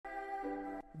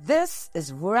This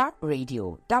is Arewa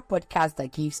Radio, that podcast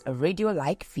that gives a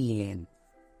radio-like feeling.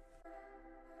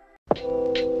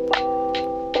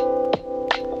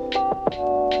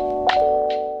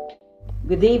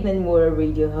 Good evening, Arewa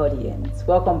Radio audience.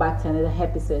 Welcome back to another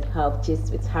episode of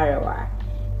Gist with Arewa.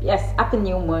 Yes, happy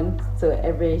new month to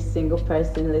every single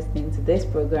person listening to this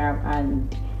program.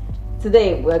 And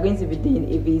today we're going to be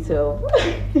doing a bit of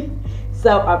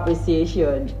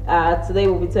self-appreciation. Today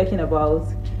we'll be talking about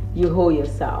you owe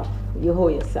yourself. You owe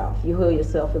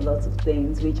yourself a lot of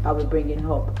things, which I'll be bringing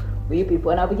up with you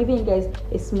people, and I'll be giving you guys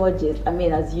a small gist.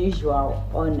 As usual,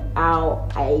 on how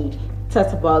I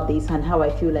thought about this and how I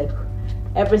feel like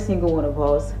every single one of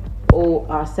us owe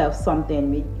ourselves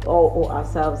something. We all owe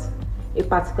ourselves a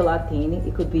particular thing.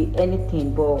 It could be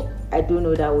anything, but I do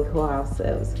know that we owe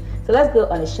ourselves. So let's go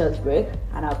on a short break,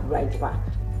 and I'll be right back.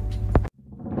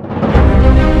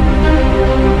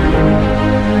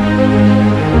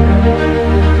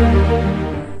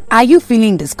 Are you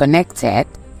feeling disconnected?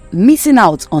 Missing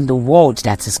out on the world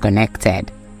that is connected?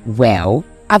 Well,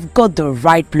 I've got the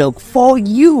right plug for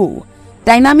you.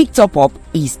 Dynamic Top Up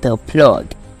is the plug.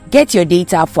 Get your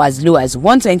data for as low as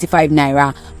 125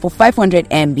 Naira for 500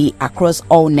 MB across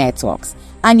all networks,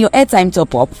 and your airtime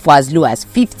top up for as low as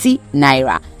 50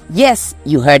 Naira. Yes,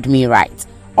 you heard me right.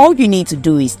 All you need to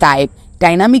do is type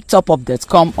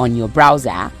dynamictopup.com on your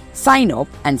browser, sign up,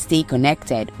 and stay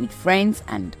connected with friends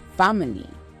and family.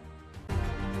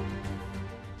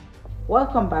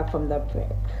 Welcome back from the break.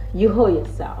 You owe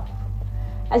yourself.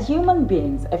 As human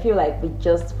beings, I feel like we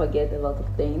just forget a lot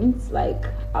of things, like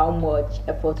how much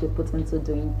effort we put into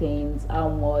doing things, how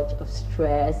much of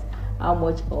stress, how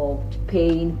much of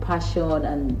pain, passion,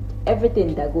 and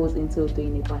everything that goes into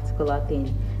doing a particular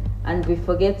thing. And we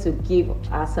forget to give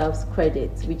ourselves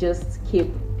credit. We just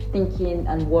keep thinking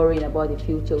and worrying about the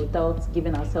future without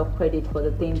giving ourselves credit for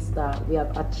the things that we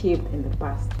have achieved in the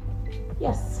past.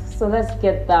 Yes, so let's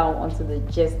get down onto the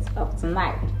gist of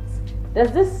tonight.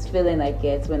 There's this feeling I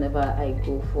get whenever I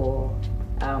go for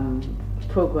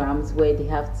programs where they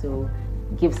have to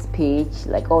give speech,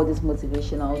 like all these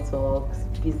motivational talks,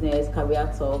 business,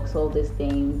 career talks, all these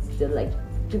things. They're like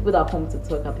people that come to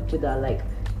talk are people that are like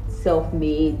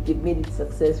self-made, they've made it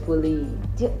successfully.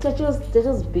 They're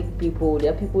just big people.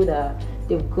 They're people that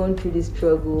they've gone through these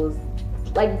struggles.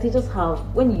 Like they just have,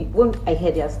 when I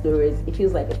hear their stories, it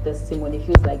feels like a testimony. It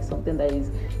feels like something that is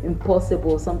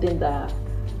impossible, something that,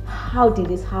 how did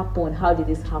this happen?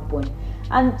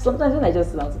 And sometimes when I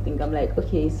just sit down to think, I'm like,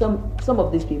 okay, some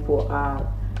of these people are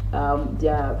they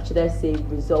are, should I say,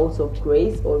 results of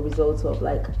grace or results of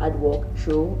like hard work.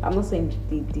 True, I'm not saying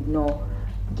they did not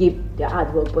give their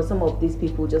hard work, but some of these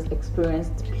people just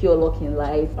experienced pure luck in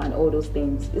life and all those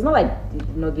things. It's not like they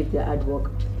did not give their hard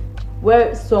work.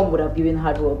 Where some would have given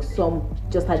hard work, some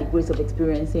just had the grace of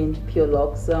experiencing pure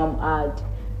luck, some had,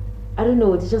 I don't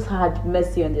know, they just had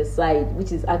mercy on their side,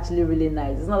 which is actually really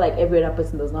nice. It's not like every other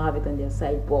person does not have it on their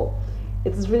side, but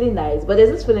it is really nice. But there's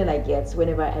this feeling I get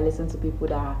whenever I listen to people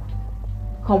that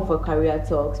come for career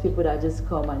talks, people that just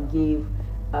come and give,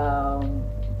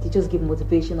 they just give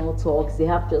motivational talks. They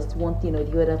have just one thing or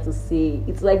the other to say.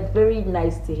 It's like very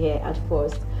nice to hear at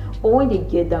first. But when they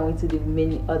get down into the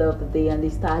main order of the day and they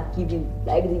start giving,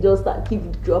 like they just start keep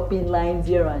dropping lines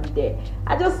here and there,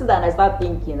 I just sit down and I start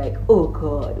thinking like, oh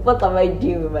God, what am I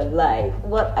doing with my life?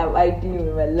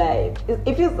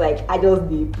 It feels like I just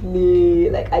need play,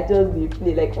 like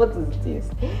what is this?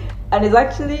 And it's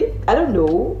actually, I don't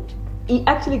know, it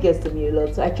actually gets to me a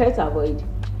lot. So I try to avoid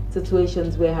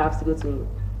situations where I have to go to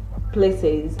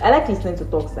places. I like listening to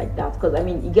talks like that because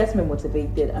it gets me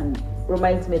motivated and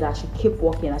reminds me that I should keep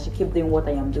working, I should keep doing what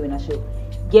I am doing, I should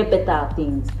get better at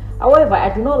things. However,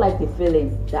 I do not like the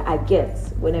feeling that I get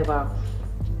whenever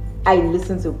I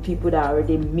listen to people that are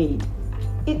already made.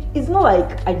 It's not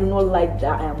like I do not like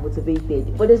that I am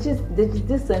motivated, but there's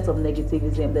this sense of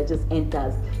negativism that just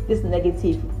enters. This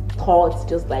negative thoughts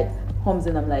just like comes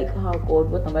in. I'm like, oh God,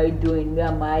 what am I doing? Where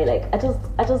am I? Like I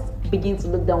just begin to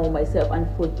look down on myself and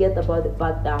forget about the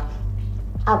fact that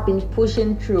I've been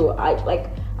pushing through.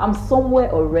 I'm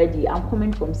somewhere already. I'm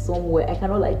coming from somewhere. I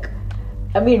cannot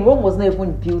Rome was not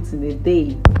even built in a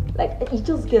day. Like it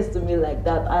just gets to me like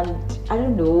that, and I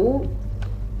don't know.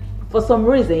 For some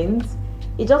reasons,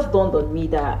 it just dawned on me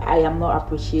that I am not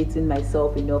appreciating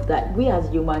myself enough. That we as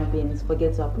human beings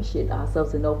forget to appreciate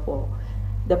ourselves enough for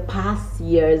the past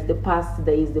years, the past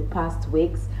days, the past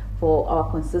weeks, for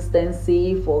our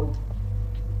consistency, for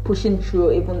pushing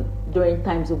through even during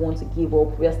times we want to give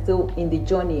up. We are still in the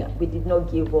journey. We did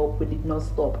not give up. We did not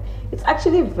stop. It's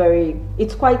actually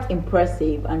it's quite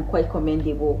impressive and quite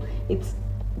commendable. It's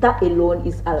that alone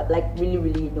is like really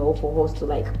really enough for us to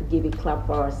like give a clap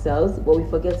for ourselves, but we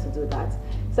forget to do that.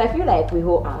 So I feel like we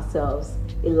owe ourselves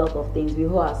a lot of things. We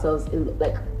owe ourselves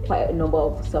like quite a number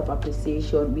of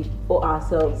self-appreciation. We owe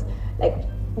ourselves like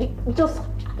we just,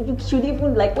 you should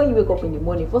even like when you wake up in the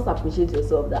morning, first appreciate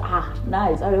yourself that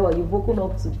nice, Arewa, you've woken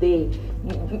up today,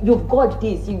 you've got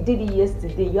this, you did it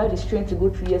yesterday, you had the strength to go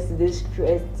through yesterday's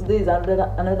stress, today is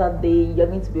another day, you're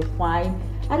going to be fine.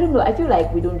 I don't know, I feel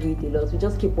like we don't do it a lot. We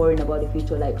just keep worrying about the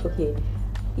future, like okay,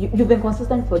 you've been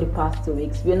consistent for the past 2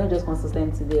 weeks, we're not just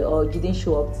consistent today, or you didn't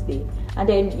show up today, and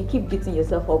then you keep beating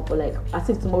yourself up for like as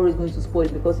if tomorrow is going to spoil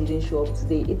because you didn't show up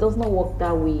today. It does not work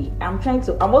that way. I'm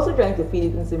also trying to feed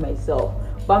it into myself,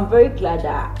 but I'm very glad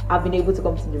that I've been able to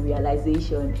come to the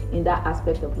realization in that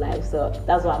aspect of life. So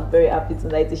that's why I'm very happy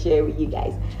tonight to share with you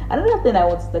guys. Another thing I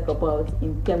want to talk about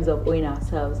in terms of owning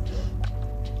ourselves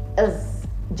is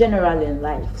generally in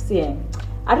life. See,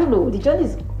 I don't know, the journey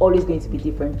is always going to be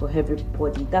different for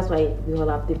everybody. That's why we all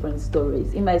have different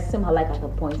stories. It might seem alike at a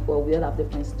point, but we all have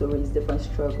different stories, different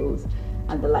struggles,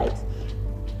 and the likes.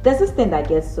 There's this thing that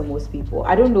gets to most people.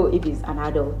 I don't know if it's an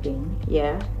adult thing,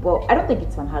 yeah, but I don't think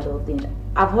it's an adult thing.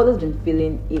 I've always been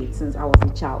feeling it since I was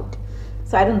a child,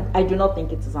 so I do not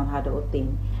think it is an adult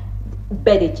thing.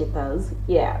 Birthday jitters,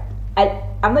 yeah.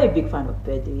 I'm not a big fan of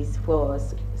birthdays for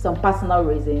some personal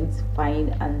reasons, fine,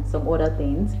 and some other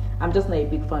things. I'm just not a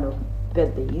big fan of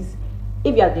birthdays.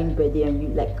 If you are doing birthday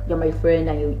and you're my friend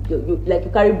and you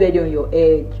carry birthday on your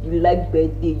head, you like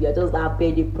birthday, you're just that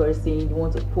birthday person, you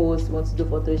want to post, you want to do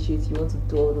photo shoots, you want to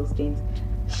do all those things,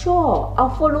 sure,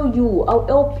 I'll follow you, I'll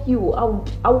help you,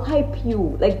 I'll hype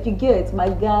you, like, you get, my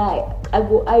guy, I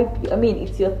will hype you. I mean,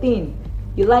 it's your thing,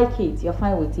 you like it, you're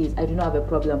fine with it, I do not have a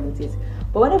problem with it.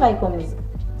 But whenever I come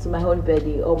to my own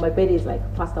birthday, or my birthday is like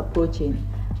fast approaching,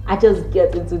 I just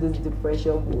get into this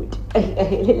depression mood.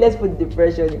 Let's put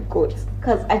depression in quotes,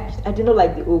 because I do not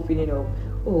like the whole feeling of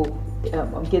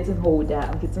I'm getting older,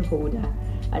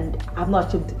 and I've not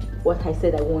achieved what I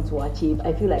said I want to achieve.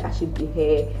 I feel like I should be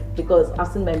here because I've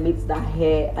seen my mates that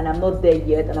here and I'm not there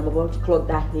yet, and I'm about to clock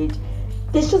that age.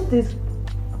 There's just this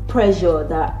pressure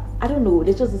that I don't know.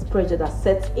 There's just this pressure that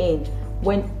sets in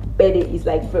when my birthday is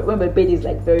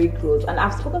like very close. And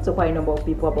I've spoken to quite a number of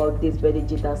people about this birthday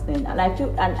jitters thing, and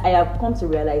I have come to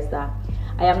realize that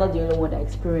I am not the only one that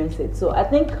experiences it. So I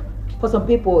think for some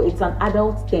people it's an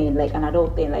adult thing. Like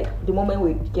the moment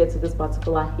we get to this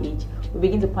particular age, we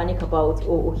begin to panic about, there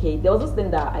was this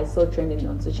thing that I saw trending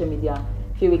on social media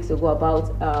a few weeks ago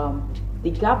about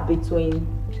the gap between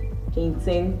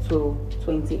 18 to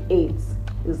 28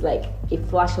 is like a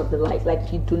flash of the light.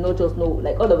 Like, you do not just know,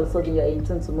 like all of a sudden you're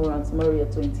 18 tomorrow and tomorrow you're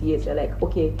 28. You're like,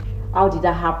 okay, how did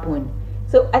that happen?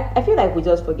 So I feel like we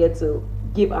just forget to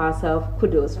give ourselves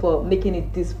kudos for making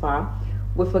it this far.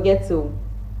 We forget to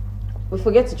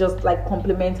just like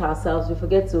compliment ourselves. We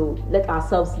forget to let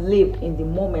ourselves live in the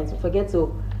moment. We forget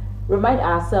to remind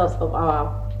ourselves of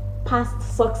our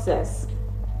past success.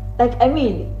 Like, I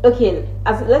mean, okay,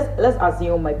 let's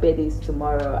assume my birthday is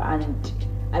tomorrow, and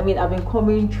I mean, I've been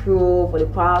coming through for the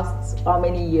past how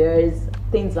many years,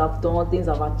 things I've done, things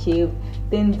I've achieved,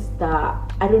 things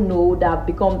that I don't know, that have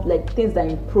become like things that are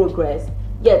in progress.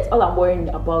 Yet all I'm worrying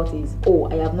about is,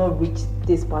 I have not reached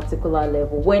this particular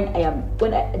level. Then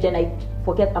I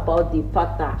forget about the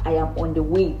fact that I am on the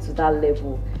way to that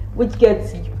level, which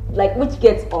gets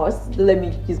us, let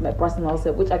me use my personal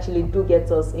self, which actually do get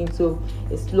us into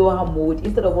a slower mode,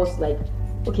 instead of us like,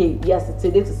 okay, yes, it's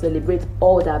a day to celebrate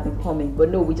all that have been coming, but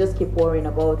no, we just keep worrying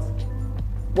about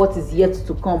what is yet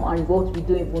to come and what we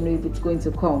don't even know if it's going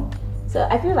to come. So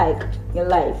I feel like in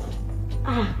life,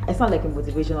 I sound like a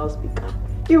motivational speaker.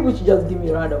 You should just give me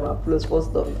a round of applause for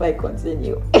stuff if I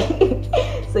continue.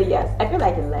 So yes, I feel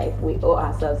like in life we owe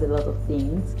ourselves a lot of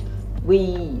things.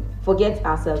 We forget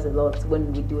ourselves a lot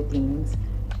when we do things.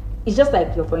 It's just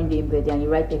like your friend doing birthday and you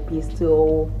write a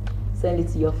epistle, send it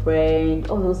to your friend,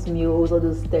 all those mails, all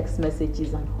those text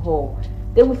messages and all.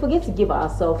 Then we forget to give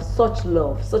ourselves such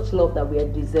love that we are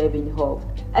deserving of.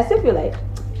 I still feel like,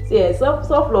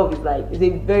 self-love is a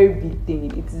very big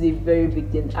thing. It is a very big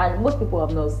thing, and most people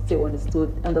have not still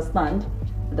understand.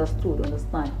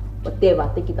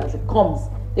 Whatever, take it as it comes.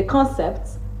 The concept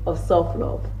of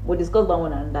self-love. We'll discuss that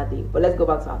one another day. But let's go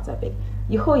back to our topic.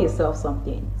 You owe yourself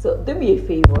something. So do me a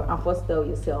favor and first tell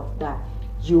yourself that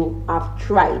you have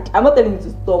tried. I'm not telling you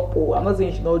to stop, I'm not saying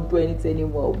you should not do anything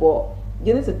anymore, but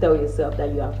you need to tell yourself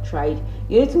that you have tried.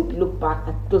 You need to look back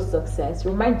at those success.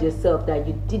 Remind yourself that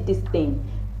you did this thing.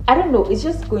 I don't know, it's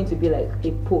just going to be like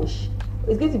a push.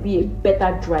 It's going to be a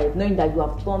better drive, knowing that you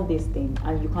have done this thing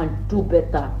and you can do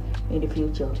better in the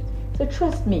future. So So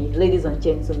trust me, ladies and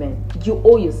gentlemen, you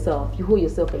owe yourself. You owe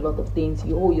yourself a lot of things.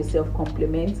 You owe yourself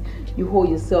compliments. You owe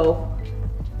yourself.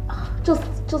 Just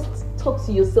talk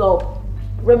to yourself.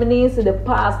 Reminisce in the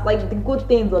past, like the good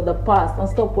things of the past, and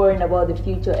stop worrying about the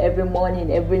future every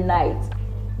morning, every night.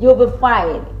 You'll be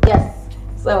fine. Yes.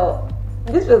 So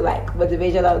this was like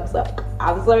motivational talk.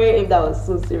 I'm sorry if that was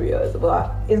so serious,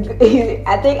 but it's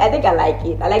I think I like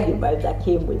it. I like the vibe that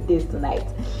came with this tonight.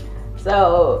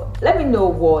 So let me know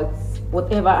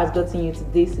whatever has gotten you to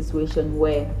this situation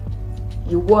where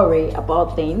you worry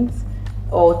about things,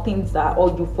 or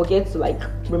you forget to like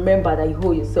remember that you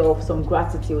owe yourself some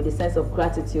gratitude, a sense of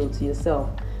gratitude to yourself.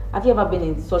 Have you ever been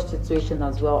in such situation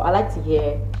as well? I like to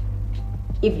hear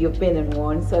if you've been in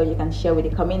one, so you can share with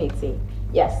the community.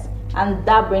 Yes. And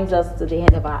that brings us to the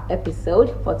end of our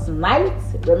episode for tonight.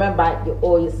 Remember, you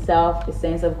owe yourself a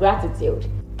sense of gratitude.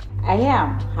 I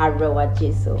am Arewa,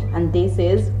 and this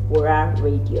is Arewa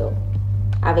Radio.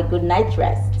 Have a good night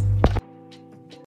rest.